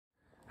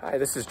Hi,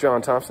 this is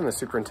John Thompson, the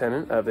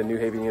superintendent of the New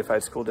Haven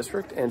Unified School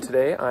District, and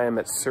today I am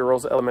at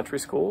Searles Elementary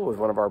School with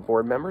one of our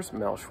board members,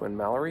 Mel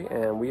Shuen-Mallory,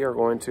 and we are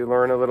going to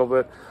learn a little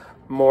bit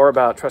more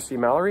about Trustee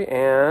Mallory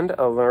and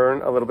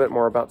learn a little bit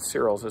more about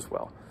Searles as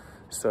well.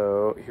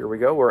 So here we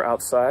go. We're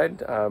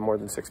outside, more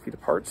than 6 feet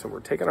apart, so we're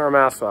taking our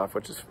masks off,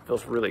 which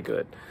feels really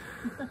good.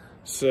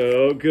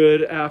 So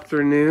good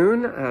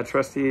afternoon,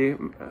 Trustee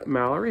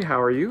Mallory.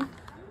 How are you?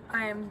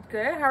 I am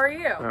good. How are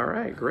you? All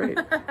right, great.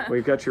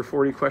 We've got your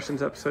 40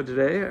 questions episode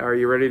today. Are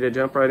you ready to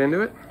jump right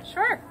into it?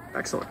 Sure.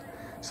 Excellent.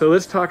 So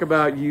let's talk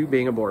about you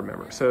being a board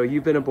member. So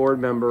you've been a board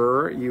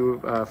member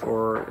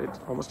for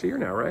almost a year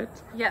now, right?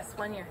 Yes,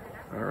 1 year.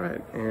 All right.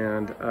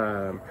 And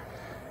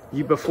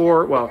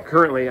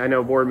currently I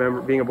know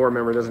being a board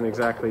member doesn't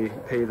exactly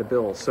pay the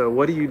bills. So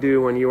what do you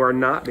do when you are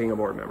not being a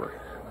board member?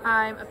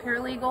 I'm a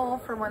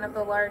paralegal for one of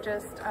the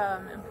largest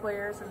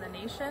employers in the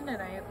nation,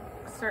 and I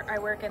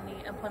work in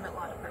the employment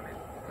law department.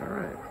 All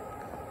right.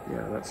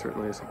 Yeah, that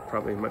certainly is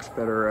probably much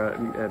better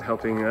at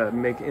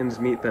helping make ends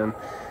meet than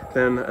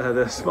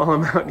the small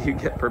amount you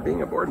get for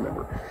being a board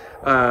member.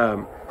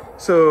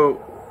 So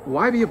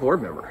why be a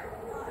board member?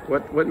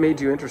 What made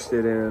you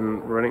interested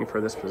in running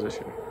for this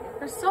position?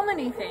 There's so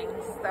many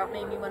things that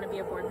made me want to be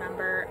a board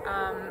member.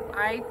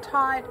 I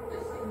taught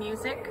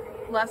music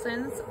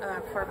lessons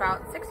for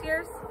about 6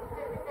 years,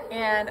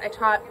 and I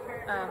taught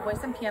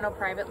voice and piano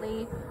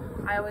privately.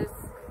 I was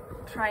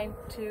trying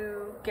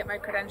to get my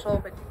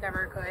credential but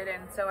never could,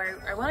 and so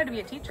I wanted to be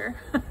a teacher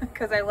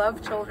because I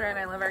love children,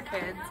 I love our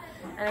kids,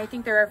 and I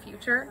think they're our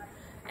future.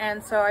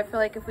 And so I feel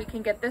like if we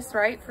can get this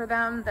right for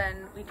them,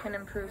 then we can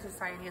improve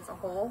society as a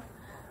whole.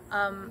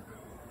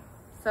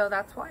 So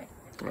that's why.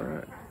 All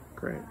right,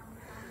 great.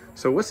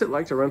 So what's it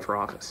like to run for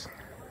office?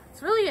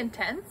 It's really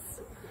intense.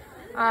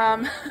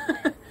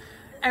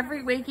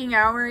 Every waking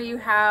hour you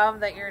have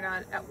that you're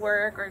not at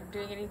work or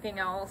doing anything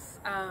else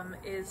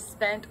is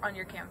spent on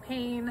your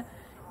campaign,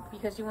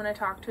 because you want to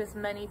talk to as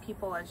many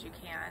people as you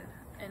can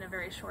in a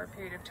very short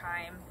period of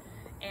time.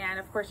 And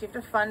of course you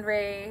have to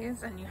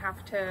fundraise, and you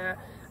have to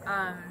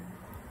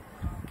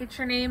get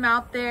your name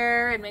out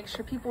there and make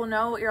sure people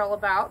know what you're all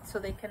about so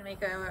they can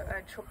make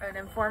an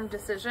informed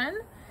decision.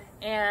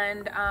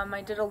 And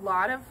I did a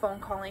lot of phone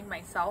calling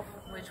myself,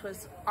 which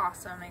was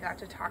awesome. I got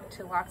to talk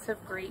to lots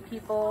of great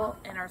people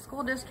in our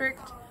school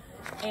district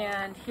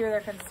and hear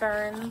their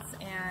concerns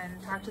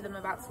and talk to them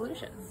about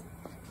solutions.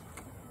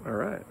 All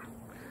right.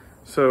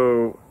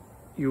 So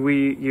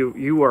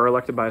you are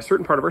elected by a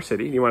certain part of our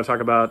city. You want to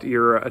talk about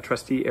your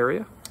trustee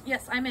area?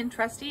 Yes, I'm in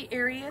trustee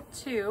area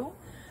 2,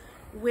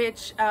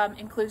 which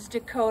includes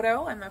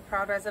Dakota. I'm a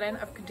proud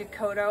resident of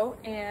Dakota,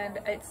 and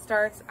it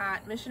starts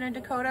at Mission and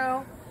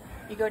Dakota.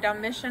 You go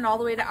down Mission all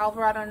the way to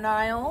Alvarado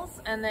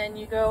Niles, and then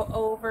you go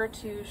over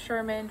to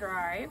Sherman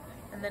Drive,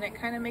 and then it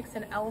kind of makes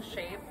an L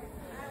shape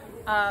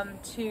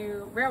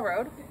to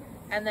Railroad,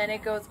 and then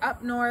it goes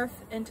up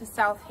north into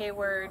South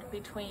Hayward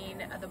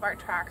between the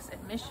BART tracks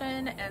at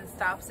Mission and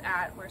stops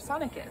at where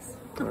Sonic is.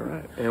 All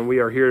right, and we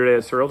are here today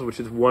at Searles, which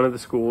is one of the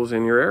schools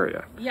in your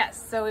area.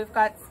 Yes, so we've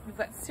got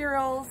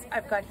Searles,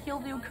 I've got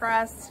Hillview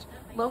Crest,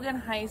 Logan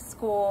High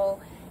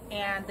School,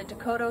 and the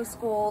Dakota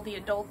School, the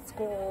adult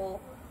school.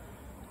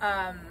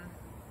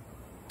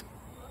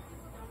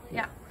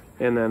 Yeah.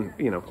 And then,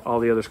 all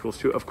the other schools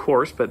too, of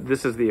course, but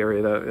this is the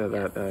area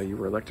that yes. You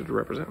were elected to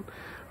represent.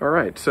 All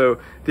right. So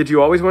did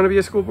you always want to be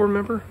a school board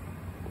member?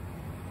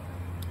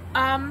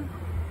 I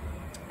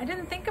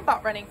didn't think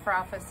about running for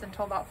office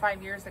until about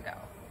 5 years ago.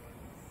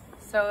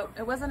 So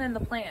it wasn't in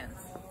the plans.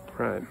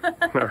 Right.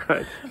 All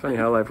right. Funny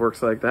how life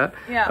works like that.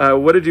 Yeah.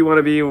 What did you want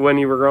to be when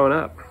you were growing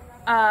up?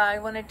 I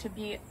wanted to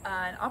be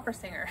an opera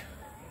singer.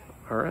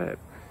 All right.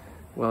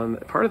 Well,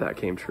 and part of that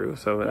came true,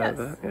 so yes.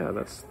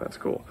 That's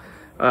cool.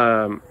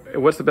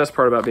 What's the best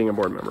part about being a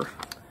board member?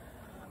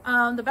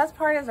 The best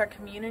part is our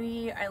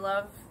community. I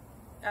love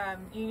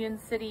Union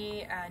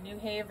City, New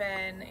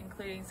Haven,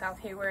 including South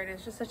Hayward.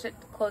 It's just such a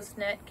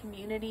close-knit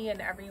community, and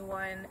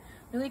everyone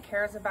really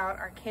cares about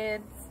our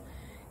kids.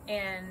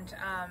 And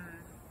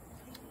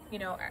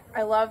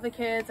I love the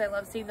kids. I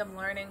love seeing them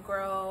learn and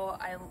grow.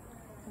 I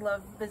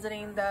love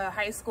visiting the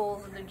high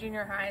schools and the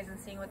junior highs and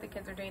seeing what the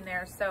kids are doing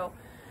there. So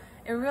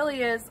it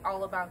really is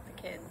all about the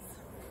kids.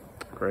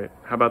 Great.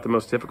 How about the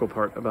most difficult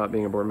part about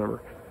being a board member?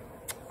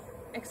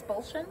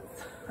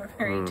 Expulsions are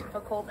very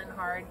difficult and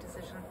hard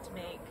decisions to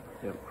make.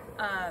 Yep.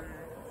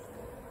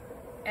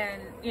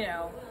 And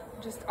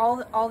just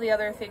all the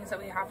other things that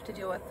we have to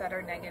deal with that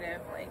are negative,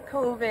 like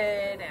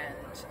COVID and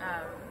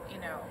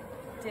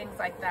things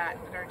like that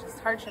are just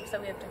hardships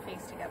that we have to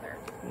face together.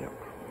 Yep,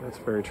 that's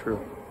very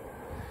true.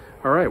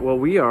 All right, well,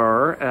 we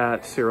are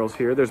at Searles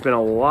here. There's been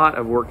a lot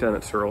of work done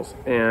at Searles,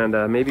 and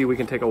maybe we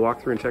can take a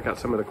walk through and check out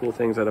some of the cool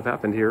things that have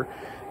happened here.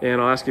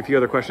 And I'll ask you a few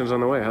other questions on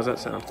the way. How's that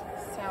sound?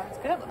 Sounds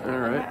good. All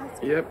right.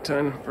 Yep,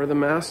 time for the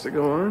mask to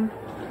go on.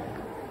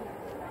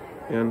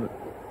 And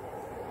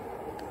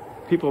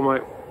people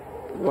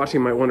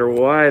watching might wonder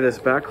why this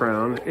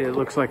background, it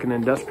looks like an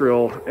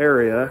industrial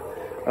area.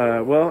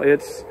 Well,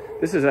 it's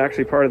This is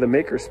actually part of the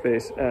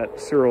makerspace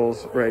at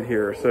Searles right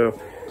here. So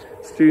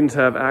students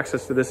have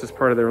access to this as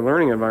part of their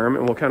learning environment.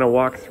 And we'll kind of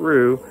walk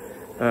through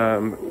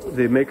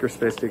the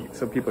makerspace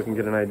so people can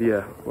get an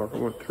idea.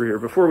 Walk through here.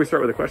 Before we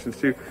start with the questions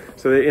too,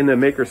 so in the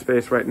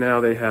makerspace right now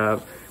we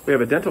have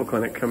a dental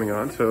clinic coming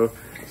on. So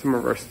some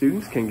of our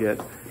students can get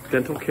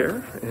dental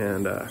care,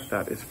 and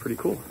that is pretty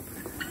cool.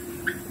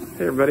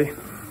 Hey everybody.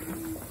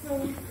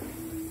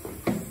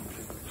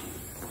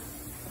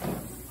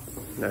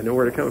 I know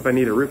where to come if I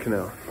need a root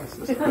canal.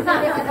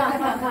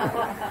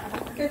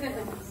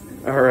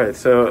 All right,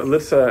 so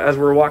let's, as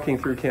we're walking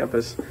through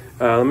campus,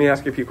 let me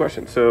ask you a few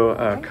questions. So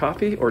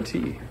coffee or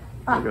tea?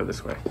 We'll go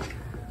this way.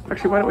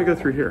 Actually, why don't we go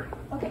through here?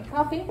 Okay,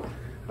 coffee.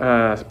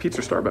 Pete's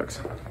or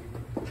Starbucks?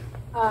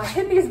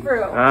 Hippie's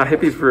Brew.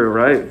 Hippie's Brew,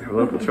 right.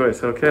 Local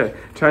choice, okay.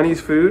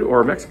 Chinese food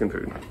or Mexican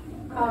food?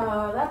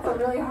 That's a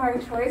really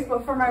hard choice,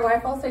 but for my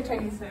wife, I'll say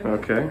Chinese food.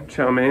 Okay.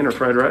 Chow mein or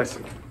fried rice?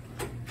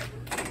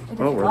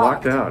 Oh, we're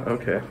locked out.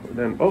 Okay.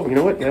 Then, oh, you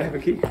know what? Yeah, I have a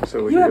key.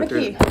 So we you can have go a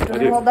key. through.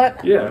 Do you want to hold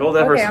that? Yeah, hold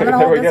that for a second. I'm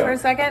going to hold this go. for a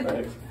second.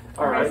 Thanks.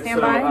 All right,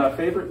 stand by.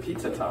 Favorite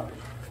pizza topping?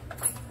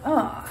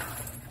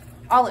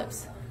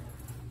 Olives.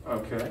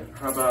 Okay.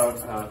 How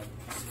about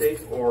steak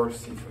or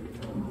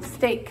seafood?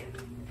 Steak.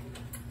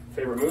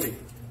 Favorite movie?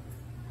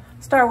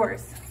 Star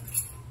Wars.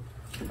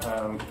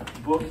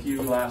 Book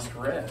you last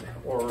read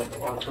or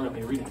are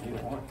currently reading,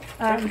 either one.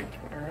 All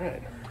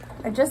right.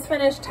 I just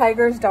finished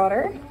Tiger's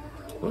Daughter.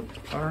 Whoop.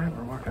 All right,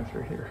 we're walking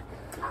through here.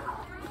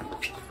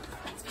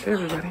 Hey,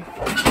 everybody.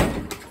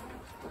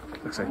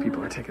 Looks like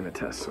people are taking the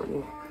test, so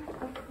we'll...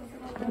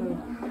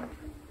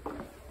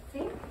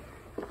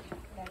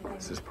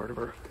 This is part of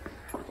our...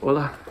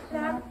 Hola.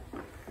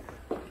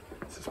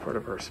 This is part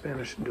of our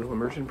Spanish dual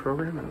immersion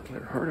program, and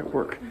they're hard at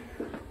work.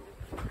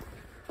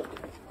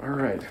 All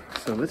right,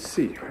 so let's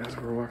see, as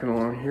we're walking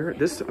along here,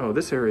 this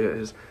area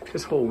is,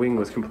 this whole wing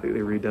was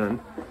completely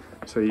redone.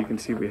 So you can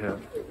see we have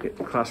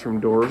classroom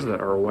doors that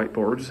are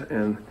whiteboards,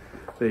 and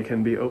they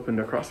can be opened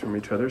across from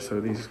each other.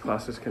 So these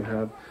classes can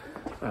have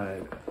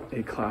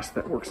a class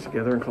that works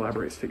together and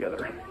collaborates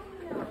together.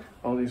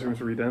 All these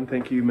rooms are redone.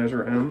 Thank you,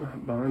 Measure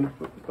M Bond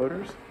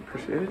voters,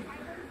 appreciate it.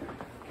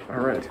 All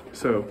right,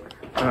 so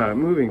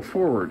moving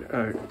forward,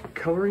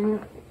 coloring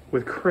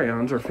with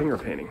crayons or finger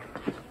painting?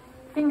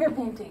 Finger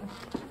painting.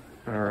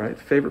 All right.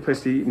 Favorite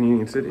place to eat in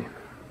Union City?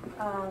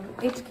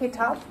 HK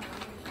Top.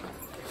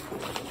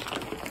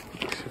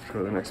 Shift to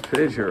the next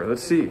page here.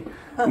 Let's see.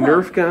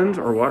 Nerf guns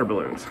or water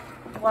balloons?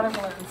 Water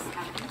balloons.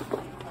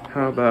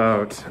 How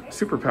about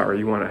superpower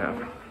you want to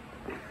have?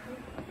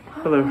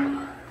 Hello.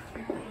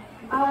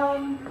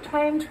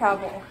 Time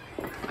travel.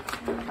 I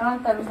don't know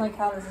if that doesn't like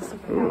count as a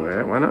superpower. Ooh,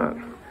 yeah, why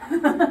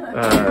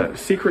not?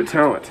 Secret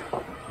talent.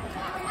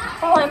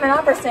 Oh, I'm an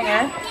opera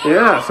singer.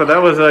 Yeah, so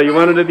that was, you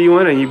wanted to be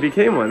one and you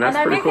became one. That's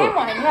pretty cool. And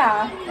I became one,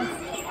 yeah.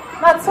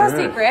 It's not so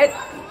secret.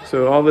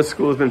 So all this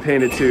school has been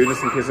painted too,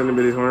 just in case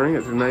anybody's wondering.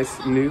 It's a nice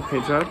new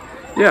paint job.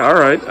 Yeah, all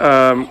right.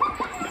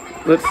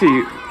 Let's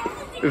see.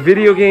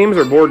 Video games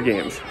or board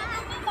games?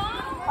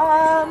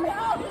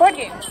 Board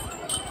games.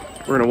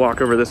 We're going to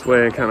walk over this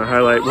way and kind of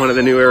highlight one of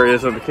the new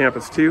areas of the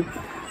campus too.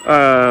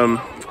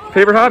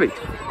 Favorite hobby?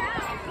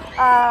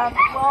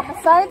 Well,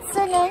 besides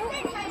singing,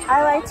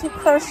 I like to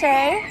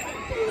crochet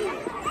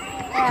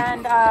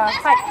and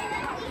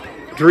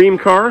hike. Dream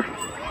car?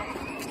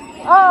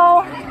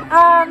 Oh,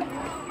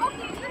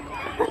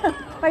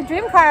 my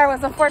dream car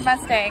was a Ford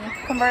Mustang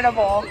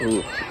convertible.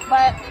 Ooh.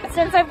 But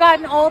since I've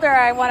gotten older,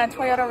 I want a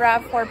Toyota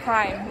RAV4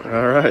 Prime.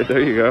 All right,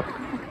 there you go.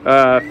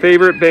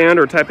 Favorite band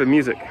or type of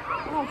music?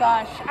 Oh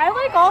gosh, I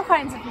like all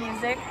kinds of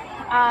music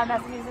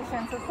as a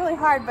musician, so it's really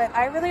hard, but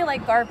I really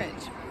like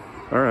garbage.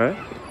 All right.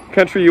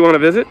 Country you want to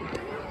visit?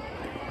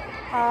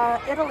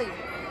 Italy.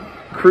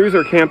 Cruise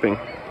or camping?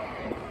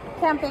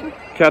 Camping.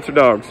 Cats or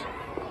dogs?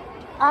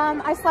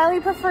 I slightly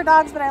prefer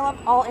dogs, but I love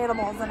all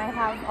animals, and I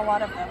have a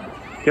lot of them.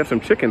 You have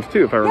some chickens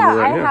too, if I remember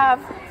right. Yeah, I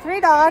have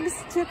 3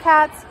 dogs, 2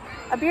 cats,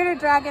 a bearded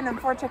dragon, and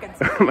 4 chickens.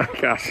 Oh my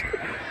gosh.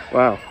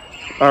 Wow.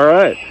 All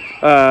right.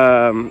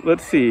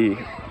 Let's see.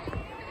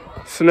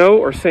 Snow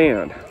or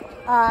sand?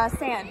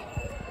 Sand.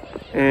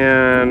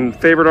 And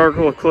favorite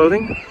article of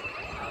clothing?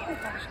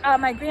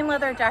 My green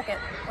leather jacket,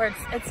 or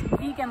it's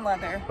vegan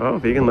leather. Oh,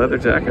 vegan leather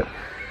jacket.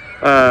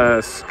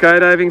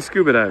 Skydiving,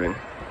 scuba diving?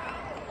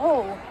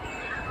 Oh.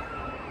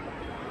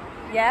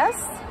 Yes?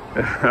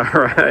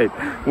 All right.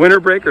 Winter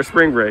break or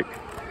spring break?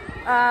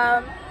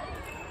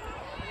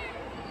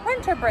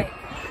 Winter break.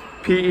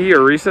 PE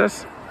or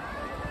recess?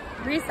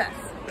 Recess.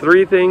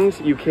 3 things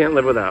you can't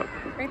live without.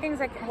 3 things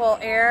like, well,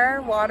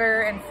 air,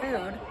 water, and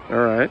food.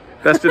 All right.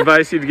 Best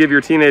advice you'd give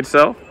your teenage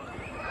self?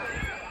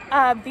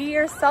 Be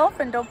yourself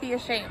and don't be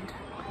ashamed.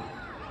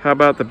 How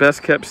about the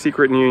best kept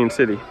secret in Union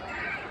City?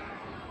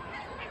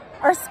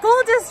 Our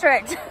school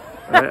district.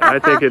 I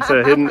think it's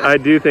a hidden, I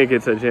do think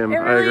it's a gym. It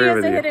really I agree is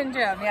with a you. hidden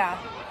gym, yeah.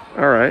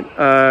 All right.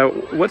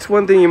 What's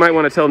one thing you might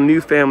want to tell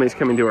new families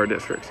coming to our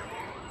district?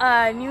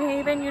 New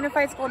Haven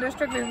Unified School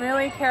District, we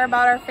really care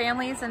about our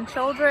families and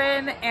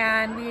children,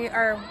 and we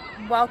are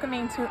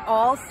welcoming to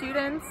all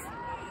students.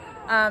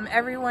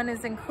 Everyone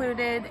is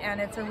included,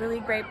 and it's a really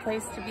great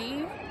place to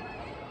be.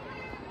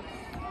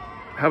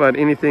 How about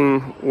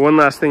one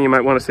last thing you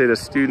might want to say to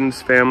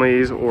students,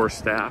 families, or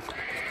staff?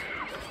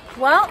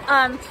 Well,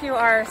 to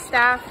our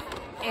staff,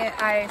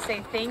 I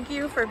say thank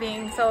you for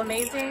being so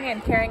amazing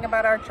and caring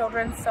about our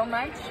children so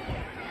much.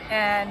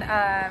 And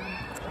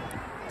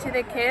to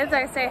the kids,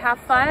 I say have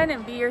fun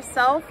and be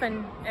yourself,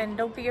 and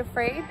don't be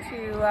afraid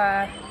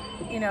to,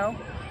 you know,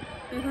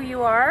 be who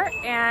you are.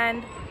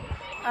 And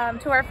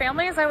to our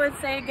families, I would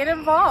say get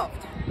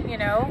involved. You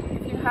know,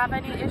 if you have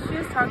any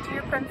issues, talk to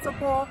your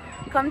principal.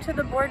 Come to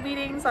the board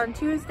meetings on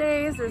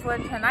Tuesdays. There's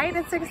one tonight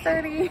at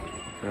 6:30.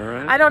 All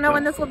right. I don't know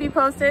when this will be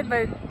posted,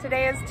 but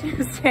today is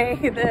Tuesday,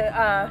 the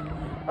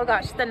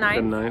 9th. The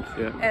 9th,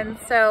 yeah. And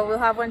so we'll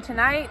have one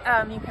tonight.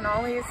 You can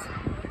always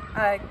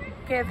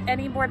give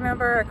any board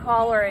member a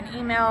call or an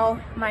email.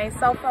 My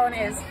cell phone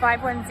is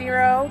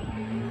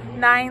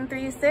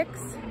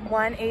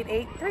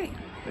 510-936-1883.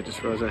 I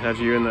just realized I had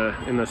you in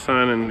the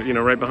sun, and you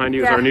know, right behind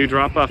you is our new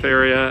drop-off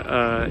area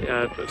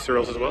at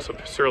Searles as well. So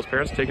Searles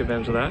parents, take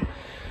advantage of that.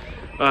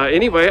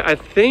 Anyway, I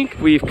think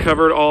we've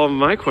covered all of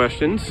my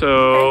questions.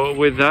 So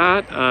with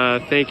that,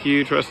 thank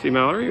you, Trustee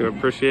Mallory. We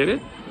appreciate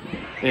it.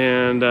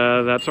 And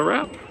that's a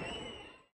wrap.